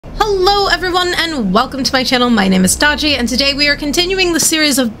Hello everyone and welcome to my channel. My name is Audrey and today we are continuing the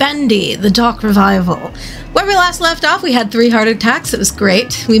series of Bendy, the Dark Revival. Where we last left off, we had 3 heart attacks. It was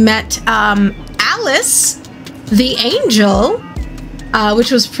great. We met Alice, the angel,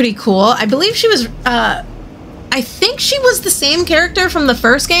 which was pretty cool. I believe she was, I think she was the same character from the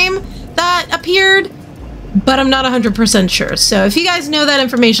first game that appeared, but I'm not 100% sure. So if you guys know that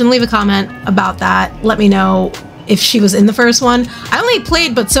information, leave a comment about that. Let me know if she was in the first one. I only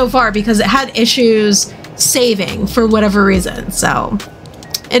played but so far because it had issues saving for whatever reason, so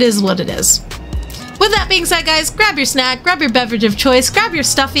it is what it is. With that being said, guys, grab your snack, grab your beverage of choice, grab your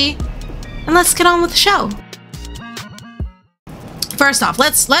stuffy, and let's get on with the show. First off,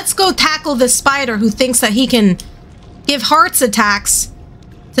 let's go tackle this spider who thinks that he can give hearts attacks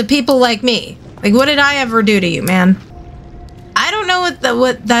to people like me. Like, what did I ever do to you, man? I don't know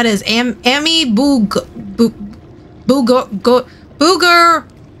what that is. Booger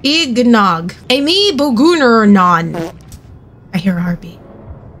Ignog. Amy Boogunernon. I hear a heartbeat.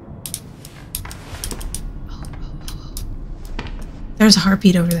 There's a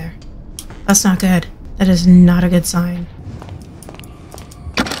heartbeat over there. That's not good. That is not a good sign.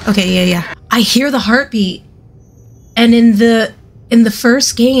 Okay, yeah. I hear the heartbeat. And in the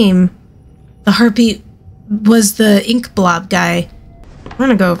first game, the heartbeat was the ink blob guy. I'm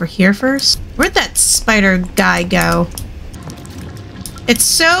gonna go over here first. Where'd that spider guy go? It's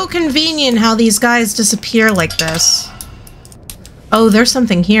so convenient how these guys disappear like this. Oh, there's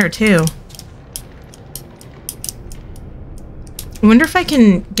something here too. I wonder if I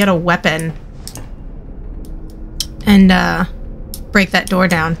can get a weapon and break that door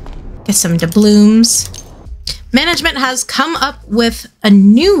down. Get some doubloons. Management has come up with a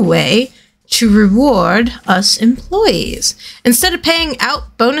new way to reward us employees. Instead of paying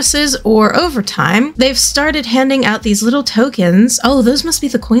out bonuses or overtime, they've started handing out these little tokens. Oh, those must be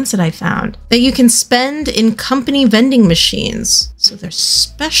the coins that I found that you can spend in company vending machines. So they're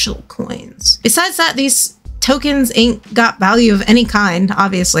special coins. Besides that, these tokens ain't got value of any kind,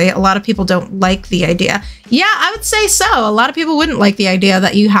 obviously. A lot of people don't like the idea. Yeah, I would say so. A lot of people wouldn't like the idea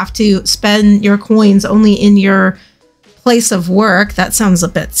that you have to spend your coins only in your place of work. That sounds a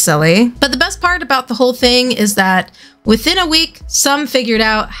bit silly. But the best part about the whole thing is that within a week, some figured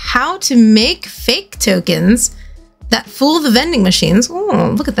out how to make fake tokens that fool the vending machines.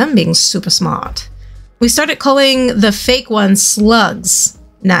 Oh, look at them being super smart. We started calling the fake ones slugs.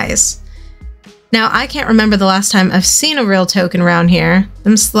 Nice. Now, I can't remember the last time I've seen a real token around here.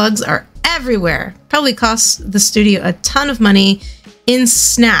 Them slugs are everywhere. Probably costs the studio a ton of money in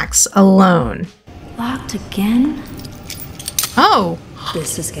snacks alone. Locked again? Oh.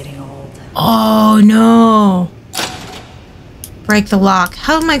 This is getting old. Oh, no. Break the lock.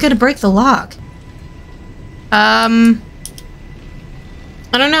 How am I going to break the lock? I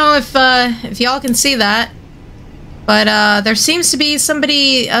don't know if y'all can see that, but there seems to be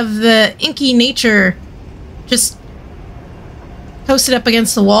somebody of the inky nature just posted up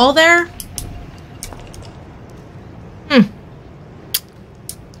against the wall there.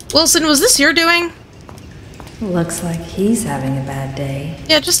 Wilson, was this your doing? Looks like he's having a bad day.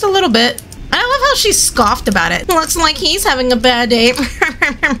 Yeah, just a little bit. I love how she scoffed about it. Looks like he's having a bad day.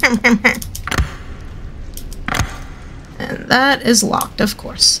 And that is locked, of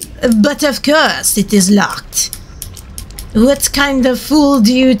course. But of course it is locked. What kind of fool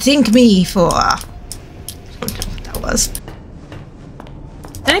do you think me for? I don't know what that was.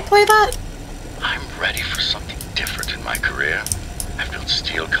 Did I play that? I'm ready for something different in my career. I've built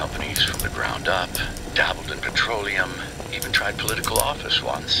steel companies from the ground up. Dabbled in petroleum, even tried political office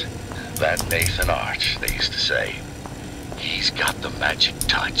once. That Nathan Arch, they used to say. He's got the magic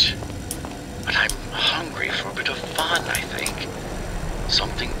touch. But I'm hungry for a bit of fun, I think.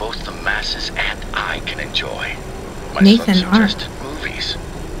 Something both the masses and I can enjoy. My Nathan son Arch. suggested movies.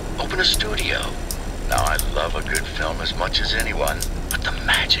 Open a studio. Now, I love a good film as much as anyone, but the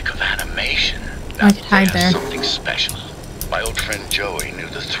magic of animation. I could hide there. Something special. My old friend Joey knew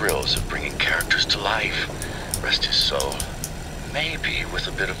the thrills of bringing characters to life. Rest his soul. Maybe with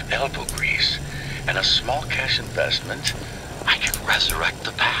a bit of elbow grease and a small cash investment, I can resurrect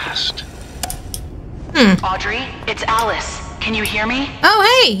the past. Audrey, it's Alice. Can you hear me?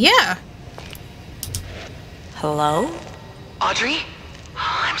 Oh, hey, yeah. Hello? Audrey?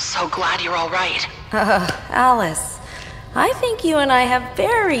 I'm so glad you're all right. Alice. I think you and I have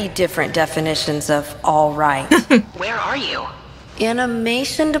very different definitions of all right. Where are you?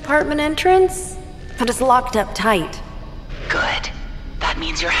 Animation department entrance? But it's locked up tight. Good. That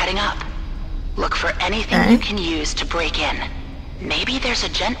means you're heading up. Look for anything you can use to break in. Maybe there's a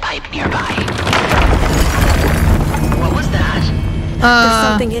gent pipe nearby. What was that? There's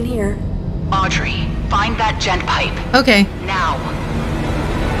something in here. Audrey, find that gent pipe. Okay. Now.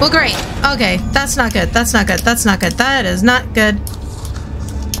 Well, great. Okay, that's not good. That's not good. That's not good. That is not good.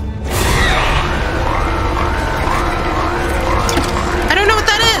 I don't know what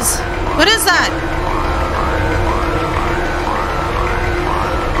that is. What is that?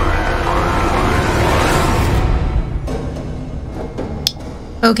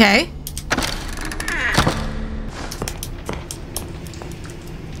 Okay.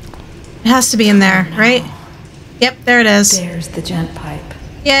 It has to be in there, right? Yep, there it is. There's the gent pipe.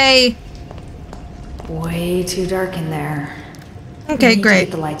 Yay. Way too dark in there. Okay, We need to great.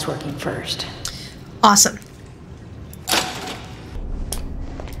 get the lights working first. Awesome.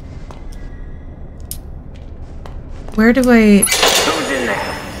 Where do I... Who's in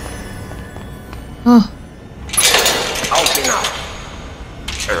there? Oh. Open up.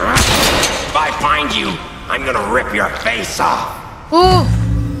 If I find you, I'm gonna rip your face off. Oh!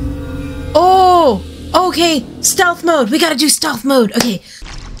 Oh! Okay, stealth mode. We gotta do stealth mode. Okay.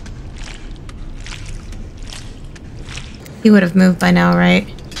 He would have moved by now, right?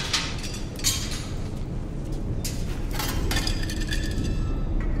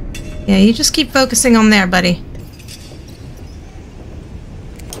 Yeah, you just keep focusing on there, buddy.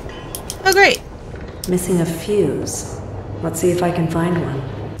 Oh, great. Missing a fuse. Let's see if I can find one.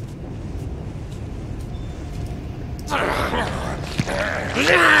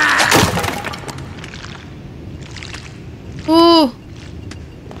 Ooh.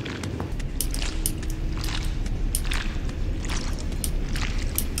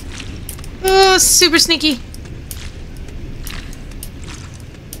 Oh, super sneaky.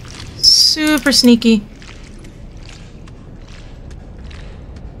 Super sneaky.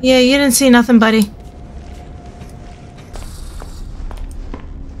 Yeah, you didn't see nothing, buddy.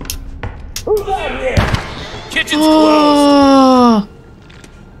 Who's out here? Kitchen's Oh. closed.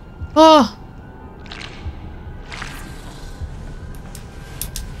 Oh.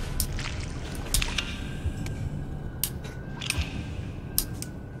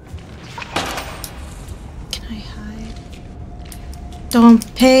 Can I hide?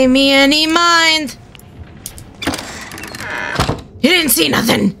 Don't pay me any mind. You didn't see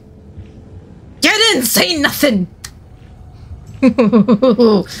nothing. You didn't see nothing. Did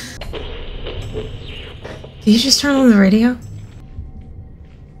you just turn on the radio?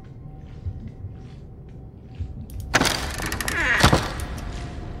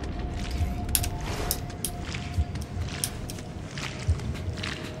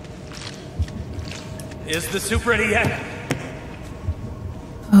 Is the soup ready yet?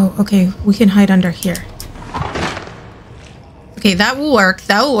 Oh, okay. We can hide under here. Okay, that will work.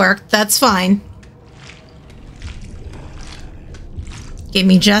 That will work. That's fine. Gave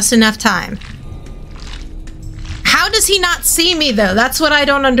me just enough time. How does he not see me, though? That's what I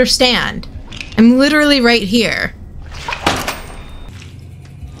don't understand. I'm literally right here.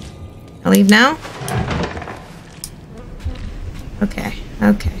 I leave now? Okay,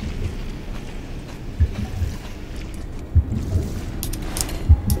 okay.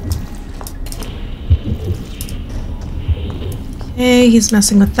 Okay, he's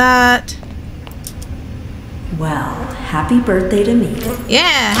messing with that. Well, happy birthday to me.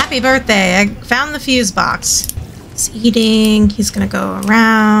 Yeah, happy birthday. I found the fuse box. He's eating. He's gonna go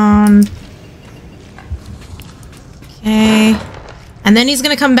around. Okay. And then he's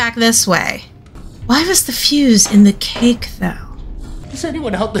gonna come back this way. Why was the fuse in the cake, though? Is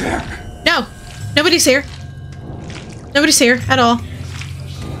anyone out there? No! Nobody's here. Nobody's here at all.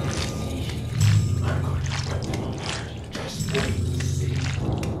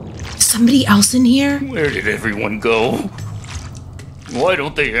 Somebody else in here? Where did everyone go? Why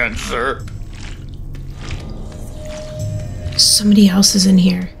don't they answer? Somebody else is in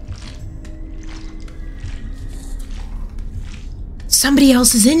here. Somebody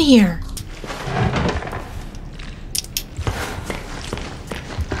else is in here.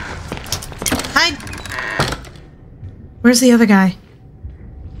 Hide. Where's the other guy?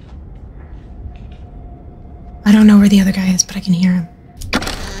 I don't know where the other guy is, but I can hear him.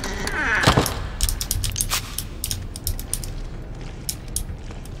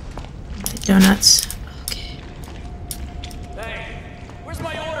 Donuts. Okay. Hey, where's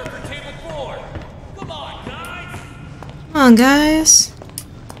my order for table 4? Come on, guys! Come on, guys.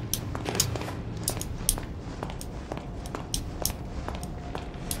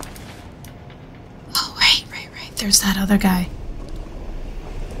 Oh, right. There's that other guy.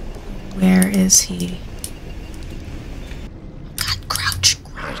 Where is he? God, crouch.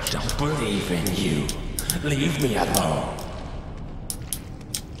 I don't believe in you. Leave me alone.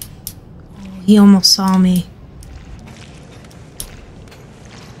 He almost saw me.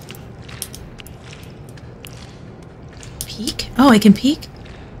 peek? Oh, I can peek?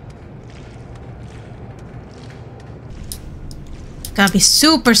 Gotta be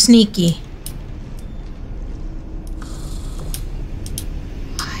super sneaky.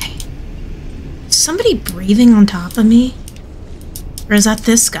 Why? Is somebody breathing on top of me? Or is that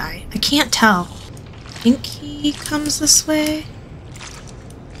this guy? I can't tell. I think he comes this way.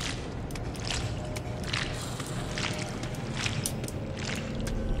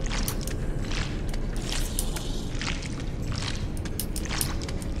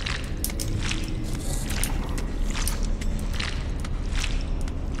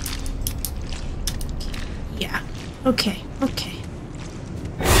 Yeah. Okay. Okay.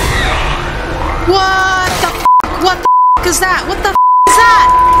 What the f***? What the f*** is that? What the f*** is that?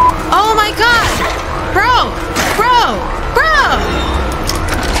 Oh my god! Bro! Bro! Bro!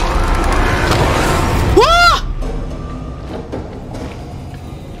 Whoa!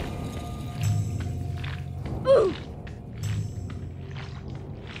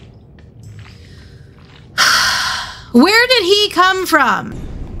 Where did he come from?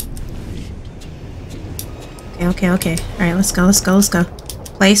 Okay, okay, okay. Alright, let's go, let's go, let's go.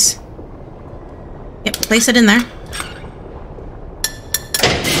 Place. Yep, place it in there.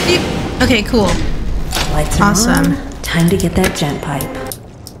 Beep. Okay, cool. Lights are Awesome. on. Time to get that gent pipe.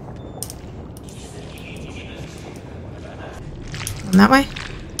 Going that way?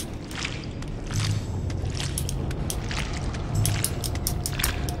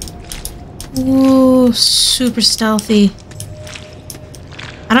 Ooh, super stealthy.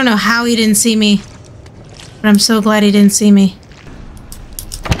 I don't know how he didn't see me, but I'm so glad he didn't see me.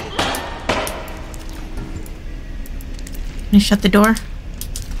 Can I shut the door?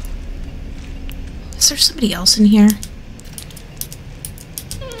 Is there somebody else in here?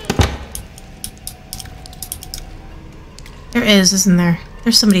 There is, isn't there?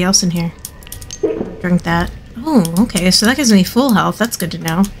 There's somebody else in here. Drink that. Oh, okay, so that gives me full health. That's good to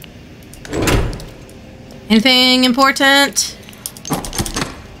know. Anything important?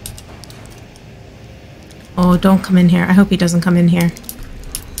 Oh, don't come in here. I hope he doesn't come in here.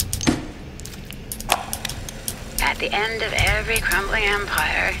 At the end of every crumbling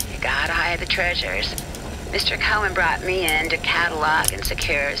empire, you gotta hide the treasures. Mr. Cohen brought me in to catalog and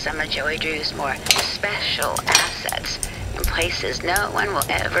secure some of Joey Drew's more special assets in places no one will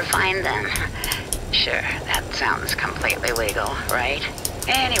ever find them. Sure, that sounds completely legal, right?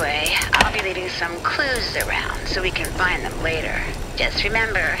 Anyway, I'll be leaving some clues around so we can find them later. Just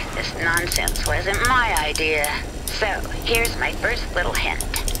remember, this nonsense wasn't my idea. So, here's my first little hint.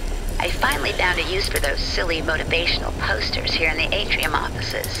 I finally found a use for those silly motivational posters here in the atrium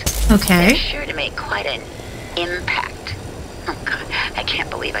offices. Okay. They're sure to make quite an impact. Oh god, I can't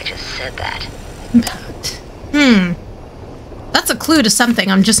believe I just said that. Impact. That's a clue to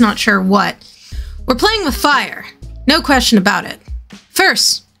something, I'm just not sure what. We're playing with fire. No question about it.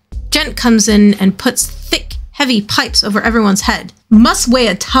 First, Gent comes in and puts thick, heavy pipes over everyone's head. Must weigh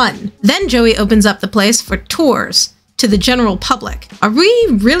a ton. Then Joey opens up the place for tours to the general public. Are we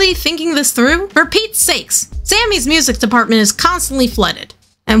really thinking this through? For Pete's sakes, Sammy's music department is constantly flooded.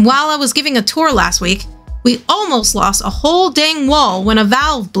 And while I was giving a tour last week, we almost lost a whole dang wall when a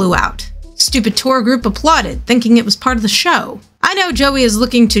valve blew out. Stupid tour group applauded, thinking it was part of the show. I know Joey is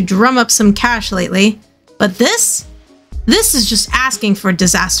looking to drum up some cash lately, but this is just asking for a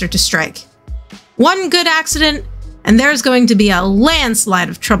disaster to strike. One good accident, and there's going to be a landslide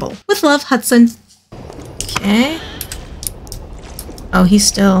of trouble. With love, Hudson. Okay. Oh, he's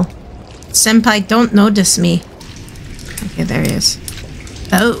still... Senpai, don't notice me. Okay, there he is.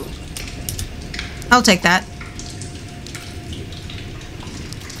 Oh. I'll take that.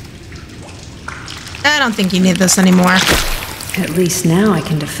 I don't think you need this anymore. At least now I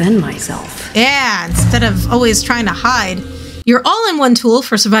can defend myself. Yeah, instead of always trying to hide. Your all-in-one tool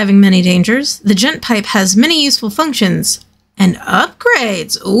for surviving many dangers, the Gent Pipe has many useful functions. And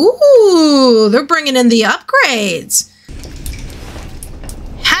upgrades. Ooh, they're bringing in the upgrades.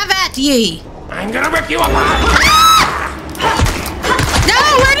 Have at ye. I'm gonna rip you apart! No,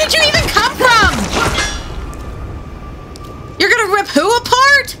 where did you even come from? You're gonna rip who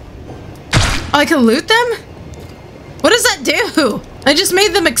apart? Oh, I can loot them? What does that do? I just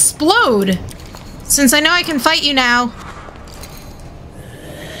made them explode. Since I know I can fight you now.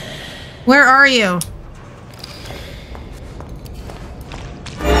 Where are you?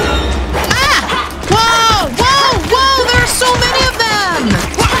 Ah! Whoa! Whoa! Whoa! There are so many of them!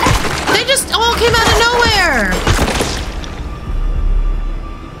 They just all came out of nowhere!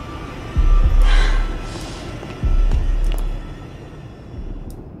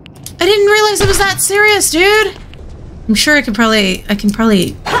 I didn't realize it was that serious, dude! I'm sure I can probably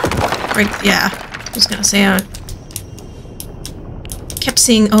break, yeah. I was gonna say,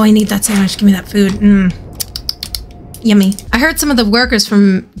 seeing... Oh, I need that sandwich. Give me that food. Yummy. I heard some of the workers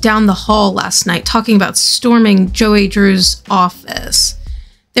from down the hall last night talking about storming Joey Drew's office.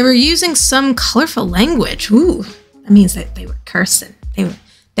 They were using some colorful language. Ooh, that means that they were cursing.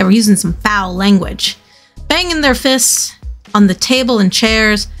 They were using some foul language. Banging their fists on the table and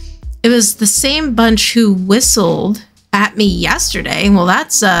chairs. It was the same bunch who whistled at me yesterday. Well,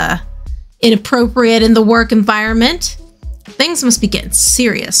 that's inappropriate in the work environment. Things must be getting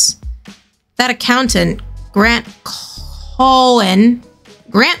serious. That accountant, Grant Cohen,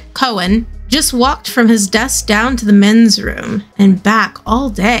 just walked from his desk down to the men's room and back all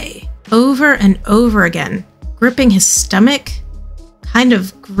day, over and over again, gripping his stomach, kind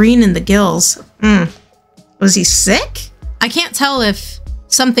of green in the gills. Was he sick? I can't tell if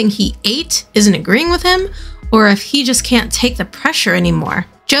something he ate isn't agreeing with him, or if he just can't take the pressure anymore.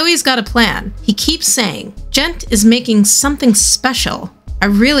 Joey's got a plan. He keeps saying, Gent is making something special. I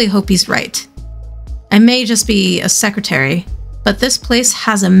really hope he's right. I may just be a secretary, but this place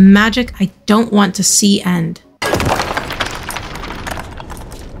has a magic I don't want to see end.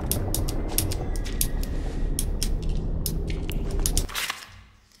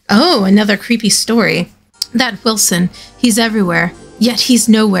 Oh, another creepy story. That Wilson, he's everywhere, yet he's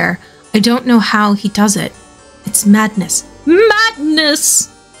nowhere. I don't know how he does it. It's madness. Madness!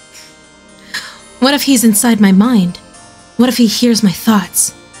 What if he's inside my mind? What if he hears my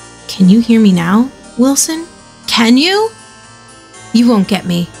thoughts? Can you hear me now, Wilson? Can you? You won't get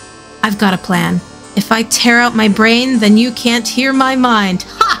me. I've got a plan. If I tear out my brain, then you can't hear my mind.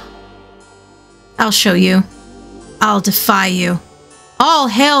 Ha! I'll show you. I'll defy you. All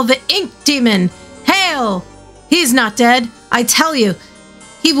hail the ink demon! Hail! He's not dead, I tell you.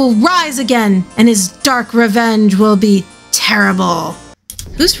 He will rise again, and his dark revenge will be terrible.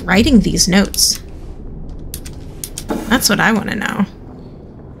 Who's writing these notes? That's what I want to know.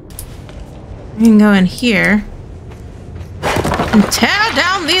 I can go in here and tear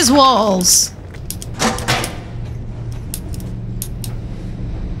down these walls.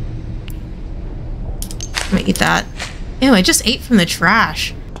 I'm gonna eat that. Ew, I just ate from the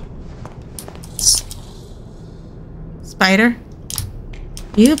trash. Spider?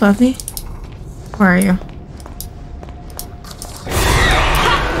 Are you above me? Where are you?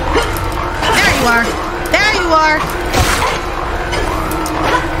 There you are! There you are!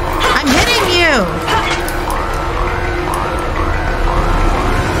 I'm hitting you!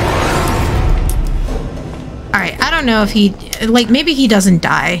 Alright, I don't know if he... Like, maybe he doesn't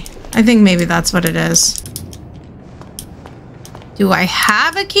die. I think maybe that's what it is. Do I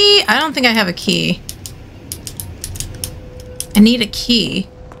have a key? I don't think I have a key. I need a key.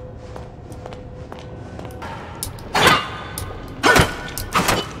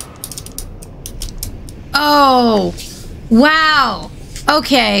 Oh, wow.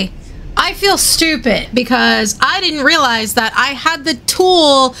 Okay. I feel stupid because I didn't realize that I had the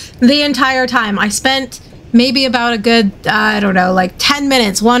tool the entire time. I spent maybe about a good, I don't know, like 10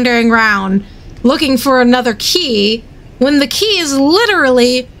 minutes wandering around looking for another key when the key is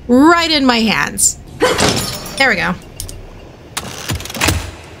literally right in my hands. There we go.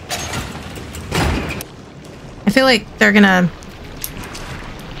 I feel like they're gonna...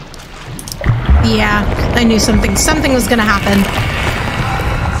 Yeah, I knew something was gonna happen.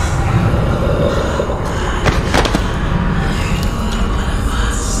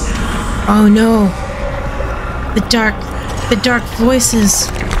 Oh no. The dark voices.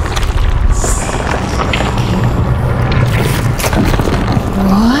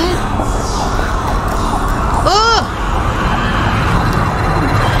 What? Oh!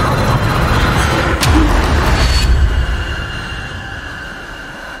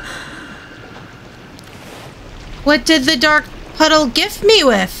 What did the dark puddle gift me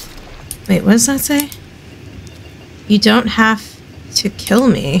with? Wait, what does that say? You don't have to kill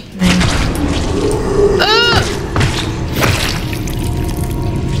me.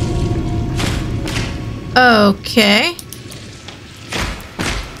 Okay.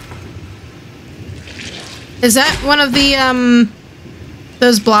 Is that one of the,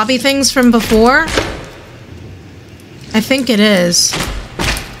 those blobby things from before? I think it is.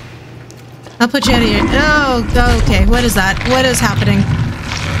 I'll put you out of here. Oh, okay. What is that? What is happening?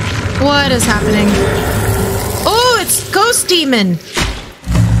 What is happening? Oh, it's Ghost Demon!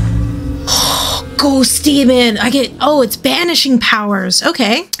 Ghost Demon! Oh, it's banishing powers.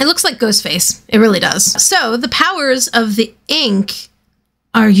 Okay. It looks like Ghostface. It really does. So, the powers of the ink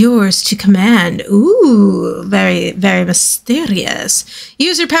are yours to command. Ooh, very, very mysterious.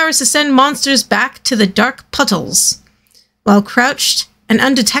 Use your powers to send monsters back to the dark puddles. While crouched and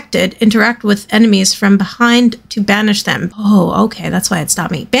undetected, interact with enemies from behind to banish them. Oh, okay, that's why it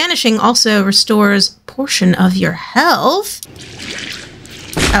stopped me. Banishing also restores portion of your health.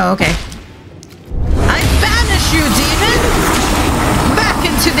 Oh, okay. I banish you, demon! Back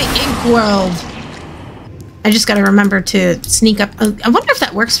into the ink world. I just gotta remember to sneak up. Oh, I wonder if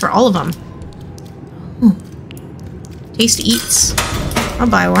that works for all of them. Ooh. Tasty eats. I'll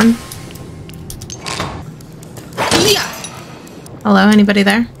buy one. Yeah. Hello, anybody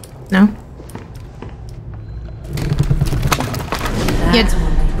there? No? That's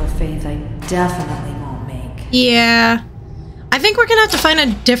one leap of faith I definitely won't make. Yeah. I think we're gonna have to find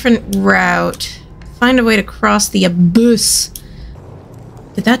a different route. Find a way to cross the abyss.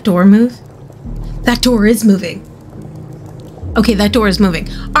 Did that door move? That door is moving. Okay, that door is moving.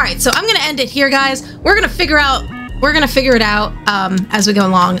 All right, so I'm gonna end it here, guys. We're gonna figure it out as we go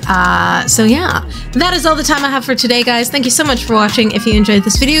along. So yeah, that is all the time I have for today, guys. Thank you so much for watching. If you enjoyed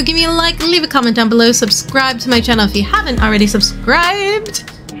this video, give me a like, leave a comment down below, subscribe to my channel if you haven't already subscribed.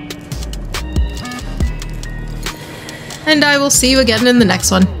 And I will see you again in the next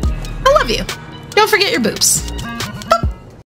one. I love you. Don't forget your boobs.